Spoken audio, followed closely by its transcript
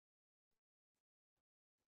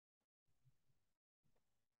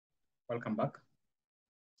Welcome back.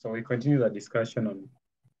 So we continue the discussion on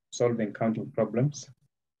solving counting problems.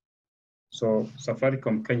 So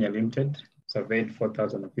Safaricom Kenya Limited surveyed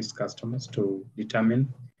 4,000 of its customers to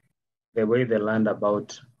determine the way they learned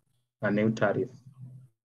about a new tariff.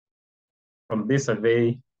 From this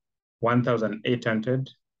survey, 1,800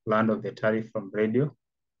 learned of the tariff from radio,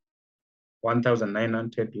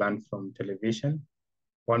 1,900 learned from television,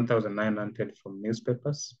 1,900 from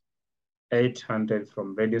newspapers, 800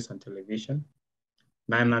 from radios and television,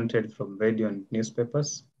 900 from radio and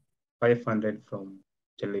newspapers, 500 from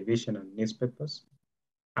television and newspapers,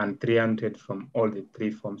 and 300 from all the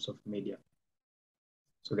three forms of media.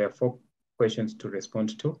 So there are 4 questions to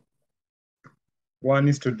respond to. One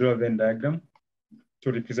is to draw a Venn diagram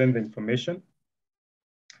to represent the information.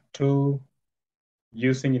 2,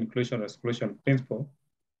 using inclusion or exclusion principle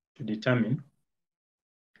to determine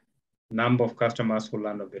number of customers who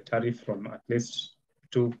learn of the tariff from at least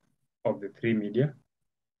 2 of the 3 media.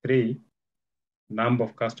 3, number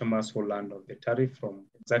of customers who learn of the tariff from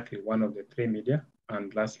exactly 1 of the 3 media.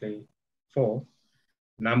 And lastly, 4,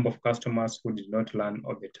 number of customers who did not learn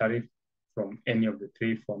of the tariff from any of the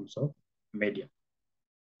 3 forms of media.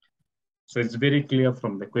 So it's very clear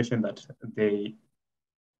from the question that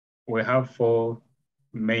we have 4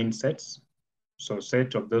 main sets. So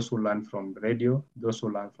set of those who learn from radio, those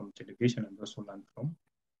who learn from television, and those who learn from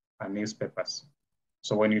newspapers.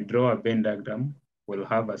 So when you draw a Venn diagram, we'll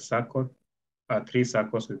have a circle, 3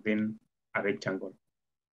 circles within a rectangle.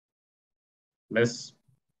 Let's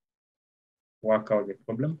work out the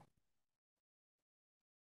problem.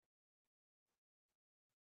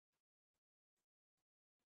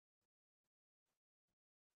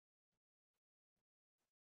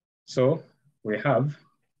 So we have,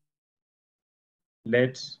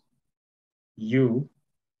 let U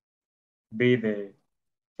be the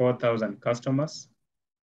 4,000 customers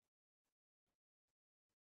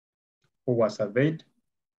who were surveyed.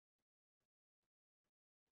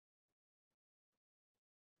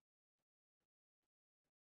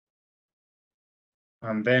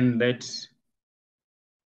 And then let's,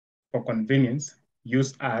 for convenience,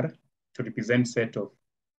 use R to represent set of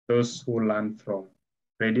those who learn from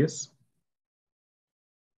radius.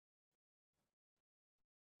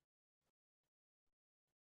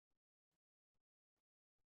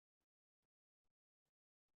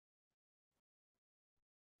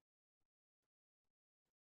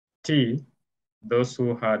 T, those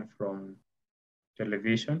who heard from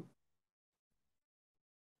television.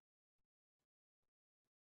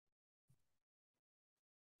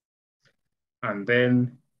 And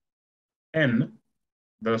then N,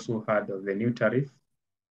 those who heard of the new tariff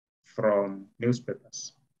from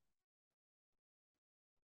newspapers.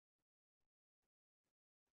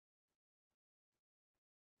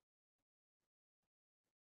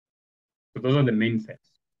 So those are the main sets.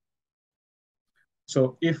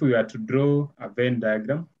 So if we were to draw a Venn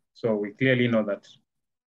diagram, so we clearly know that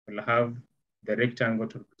we'll have the rectangle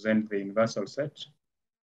to represent the universal set.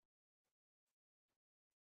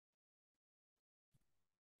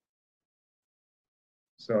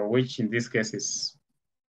 So which in this case is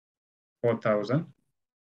 4,000.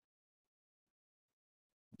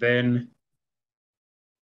 Then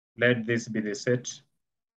let this be the set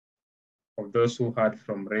of those who heard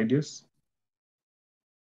from radios.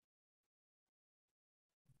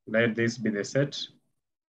 Let this be the set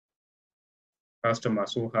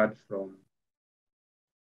customers who heard from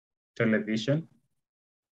television.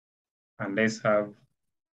 And let's have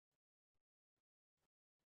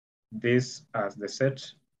this as the set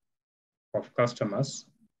of customers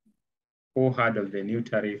who heard of the new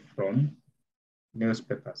tariff from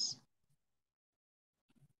newspapers.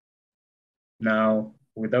 Now,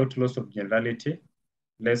 without loss of generality,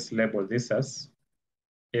 let's label this as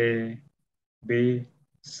A, B,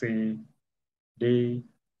 C, D,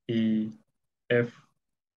 E, F,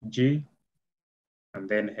 G, and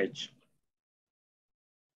then H.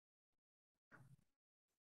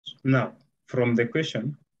 Now, from the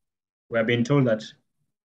question, we have been told that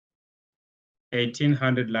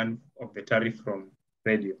 1,800 learned of the tariff from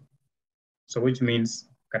radio. So which means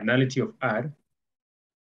cardinality of R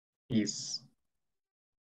is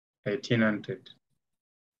 1,800.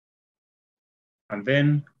 And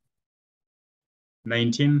then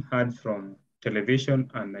 19 heard from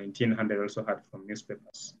television and 1,900 also heard from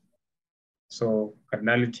newspapers. So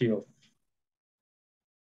cardinality of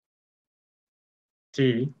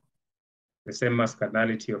T, the same as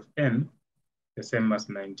cardinality of N, the same as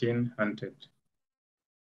 1,900.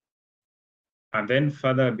 And then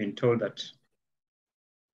further I've been told that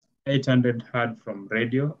 800 heard from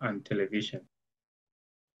radio and television.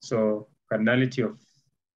 So cardinality of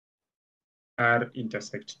R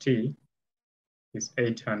intersect T is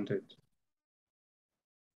 800.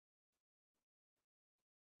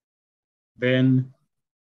 Then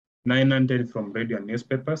 900 from radio and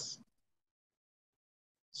newspapers.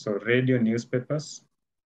 So radio newspapers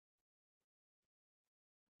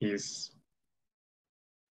is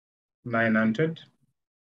 900.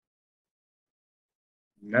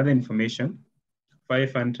 Another information,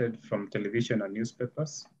 500 from television and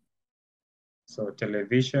newspapers. So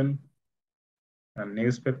television and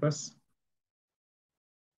newspapers,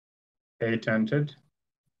 800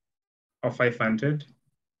 or 500.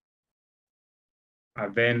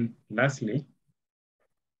 And then lastly,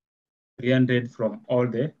 300 from all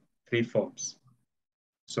the three forms.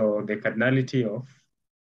 So the cardinality of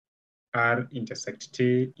R intersect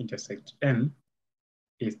T intersect N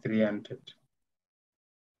is 300.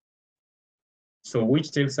 So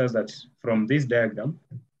which tells us that from this diagram,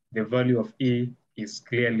 the value of E is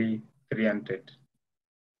clearly 300.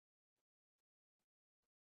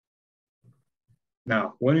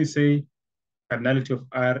 Now, when we say cardinality of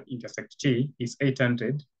R intersect T is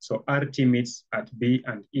 800, so RT meets at B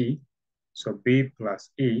and E, so B plus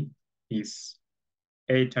E is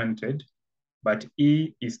 800, but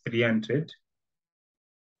E is 300.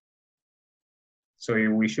 So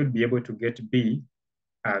we should be able to get B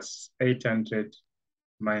as 800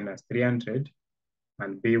 minus 300,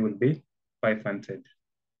 and B will be 500.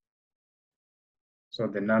 So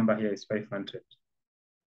the number here is 500.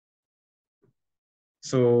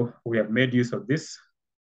 So we have made use of this.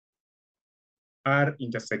 R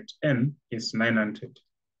intersect N is 900.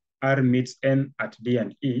 R meets N at D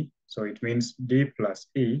and E, so it means D plus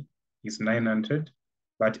E is 900,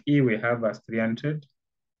 but E we have as 300,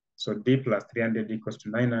 so D plus 300 equals to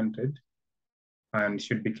 900, and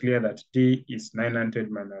should be clear that D is 900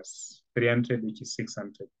 minus 300, which is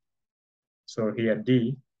 600. So here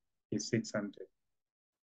D is 600.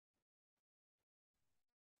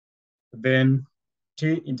 Then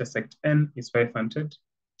T intersect N is 500.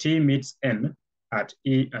 T meets N at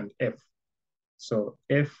E and F. So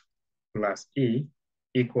F plus E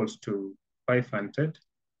equals to 500.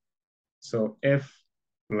 So F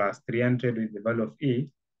plus 300 with the value of E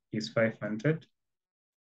is 500.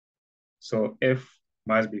 So F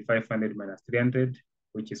must be 500 minus 300,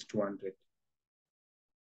 which is 200.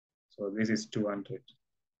 So this is 200.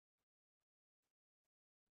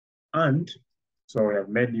 And so we have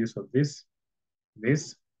made use of this.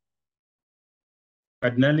 This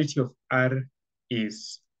cardinality of R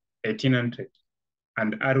is 1800,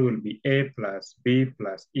 and R will be A plus B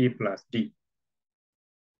plus E plus D.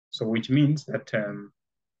 So which means that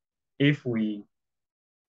if we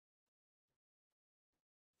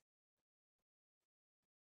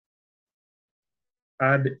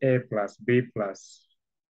add A plus B plus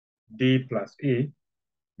D plus E,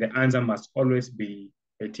 the answer must always be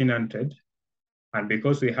 1800. And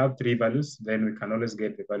because we have three values, then we can always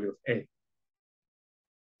get the value of A.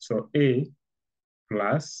 So A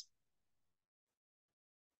plus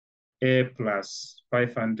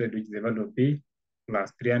 500, which is the value of B,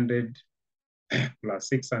 plus 300 plus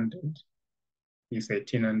 600 is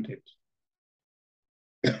 1800.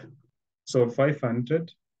 So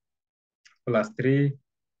 500 plus 3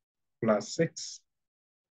 plus 6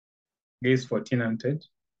 gives 1400.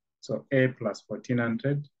 So A plus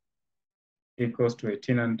 1400 equals to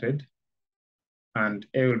 1800. And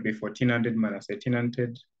A will be 1400 minus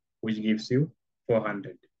 1800, which gives you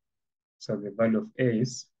 400. So the value of A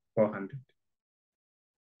is 400.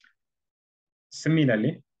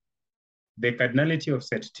 Similarly, the cardinality of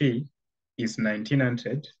set T is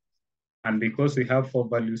 1900. And because we have 4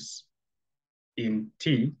 values in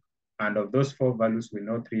T, and of those 4 values, we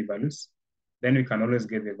know 3 values, then we can always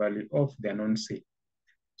get the value of the unknown C.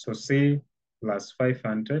 So C plus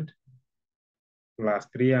 500 plus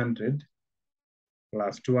 300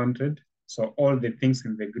 plus 200. So all the things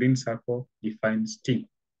in the green circle defines T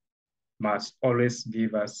must always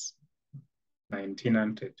give us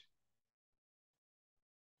 1900.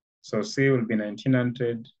 So C will be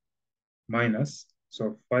 1900 minus,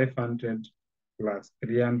 so 500 plus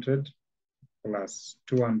 300 plus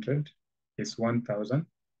 200 is 1000.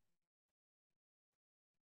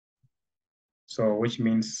 So which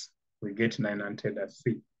means we get 900 as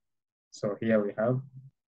C. So here we have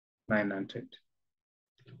 900.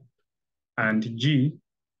 And G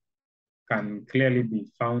can clearly be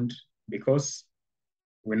found because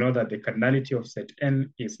we know that the cardinality of set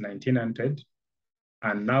N is 1900.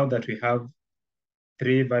 And now that we have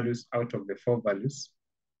 3 values out of the 4 values,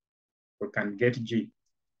 we can get G.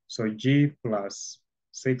 So G plus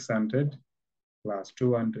 600 plus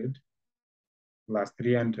 200 plus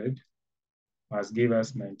 300 must give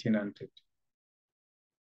us 1900.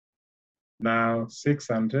 Now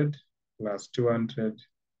 600 plus 200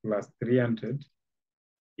 plus 300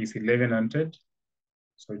 is 1100.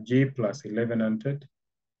 So G plus 1100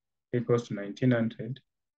 equals to 1900.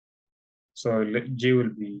 So G will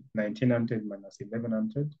be 1900 minus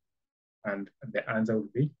 1100, and the answer will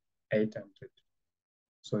be 800.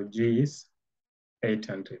 So G is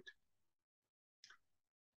 800.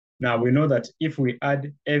 Now we know that if we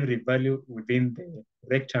add every value within the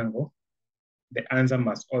rectangle, the answer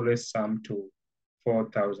must always sum to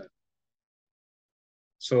 4,000.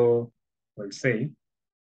 So we'll say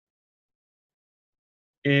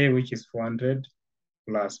A, which is 400,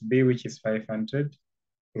 plus B, which is 500,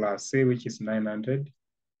 plus C, which is 900,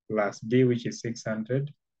 plus D, which is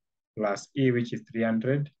 600, plus E, which is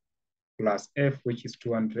 300, plus F, which is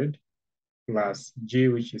 200, plus G,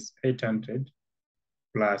 which is 800,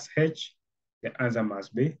 plus H, the answer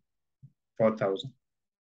must be 4,000.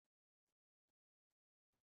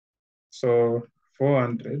 So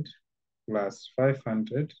 400 plus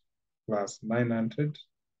 500 plus 900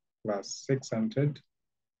 plus 600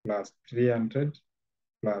 plus 300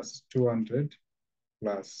 plus 200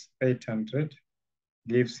 plus 800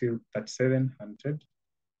 gives you 3,700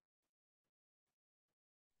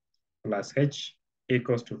 plus H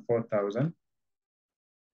equals to 4,000.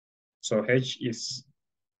 So H is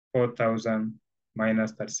 4,000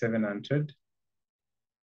 minus 3,700,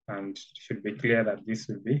 and it should be clear that this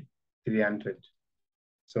will be 300.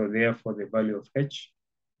 So therefore the value of H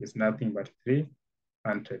is nothing but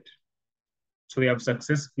 300. So we have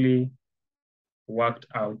successfully worked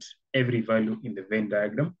out every value in the Venn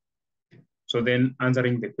diagram. So then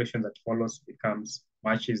answering the question that follows becomes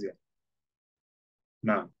much easier.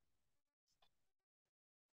 Now,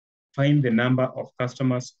 find the number of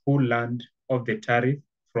customers who learned of the tariff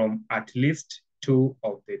from at least 2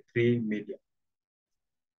 of the 3 media.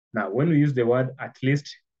 Now, when we use the word at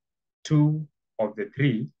least 2 of the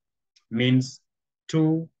 3, means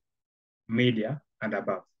 2 media and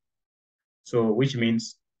above. So which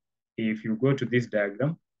means if you go to this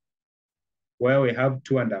diagram, where we have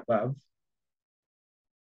 2 and above,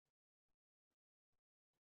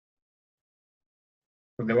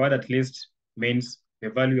 so the word at least means the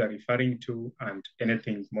value you are referring to and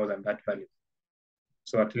anything more than that value.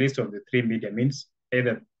 So at least of the 3 media means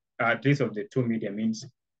either, at least of the 2 media means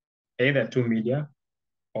either 2 media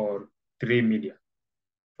or 3 media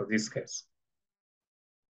for this case.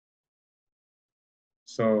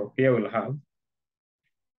 So here we'll have,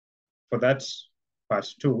 for that part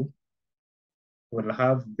 2, we'll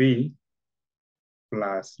have B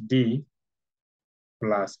plus D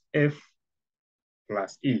plus F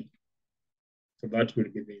plus E. So that will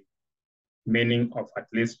be the meaning of at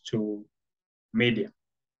least 2 media,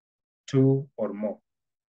 2 or more.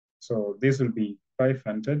 So this will be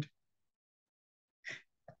 500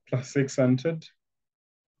 plus 600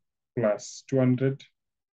 plus 200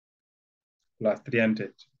 plus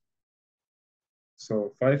 300.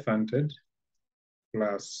 So 500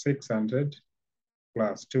 plus 600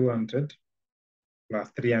 plus 200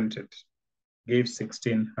 plus 300 gives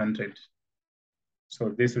 1,600. So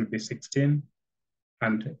this will be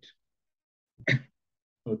 1,600.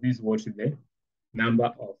 So this is what is the number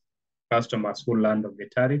of customers who learned of the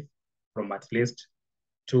tariff from at least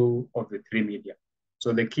 2 of the 3 media.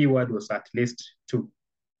 So the key word was at least 2.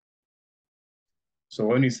 So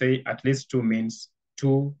when you say at least 2 means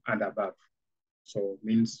 2 and above. So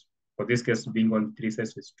means for this case, being on 3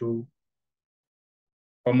 sets is 2,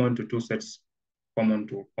 common to 2 sets, common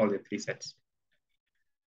to all the 3 sets.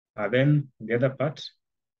 Then the other part,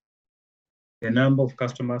 the number of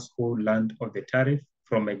customers who learned of the tariff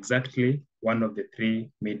from exactly 1 of the 3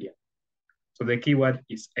 media. So the keyword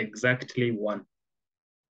is exactly 1.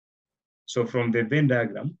 So from the Venn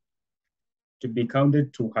diagram, to be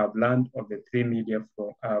counted to have learned of the 3 media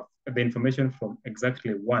from the information from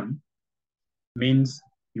exactly 1 means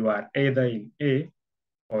you are either in A,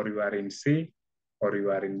 or you are in C, or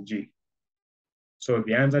you are in G. So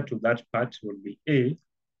the answer to that part will be A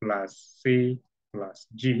plus C plus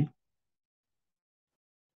G.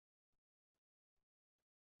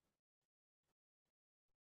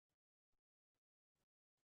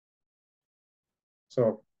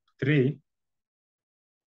 So 3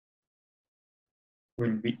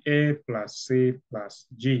 will be A plus C plus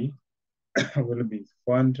G will be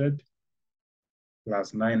 400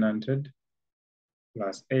 plus 900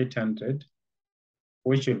 plus 800,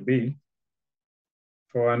 which will be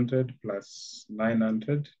 400 plus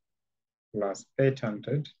 900 plus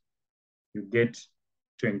 800, you get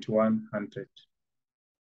 2,100.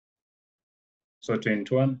 So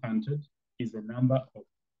 2,100 is the number of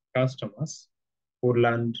customers who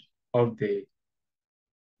learned of the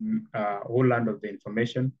who learned of the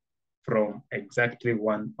information from exactly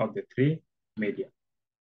one of the three media.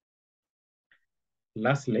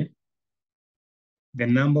 Lastly, the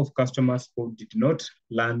number of customers who did not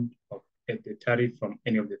learn of the tariff from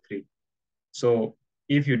any of the three. So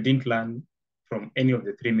if you didn't learn from any of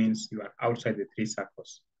the three means you are outside the three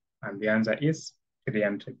circles. And the answer is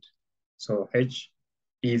 300. So H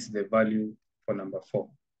is the value for number 4.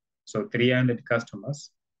 So 300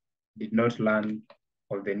 customers did not learn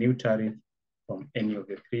of the new tariff from any of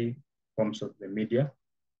the three forms of the media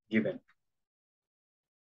given.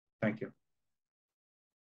 Thank you.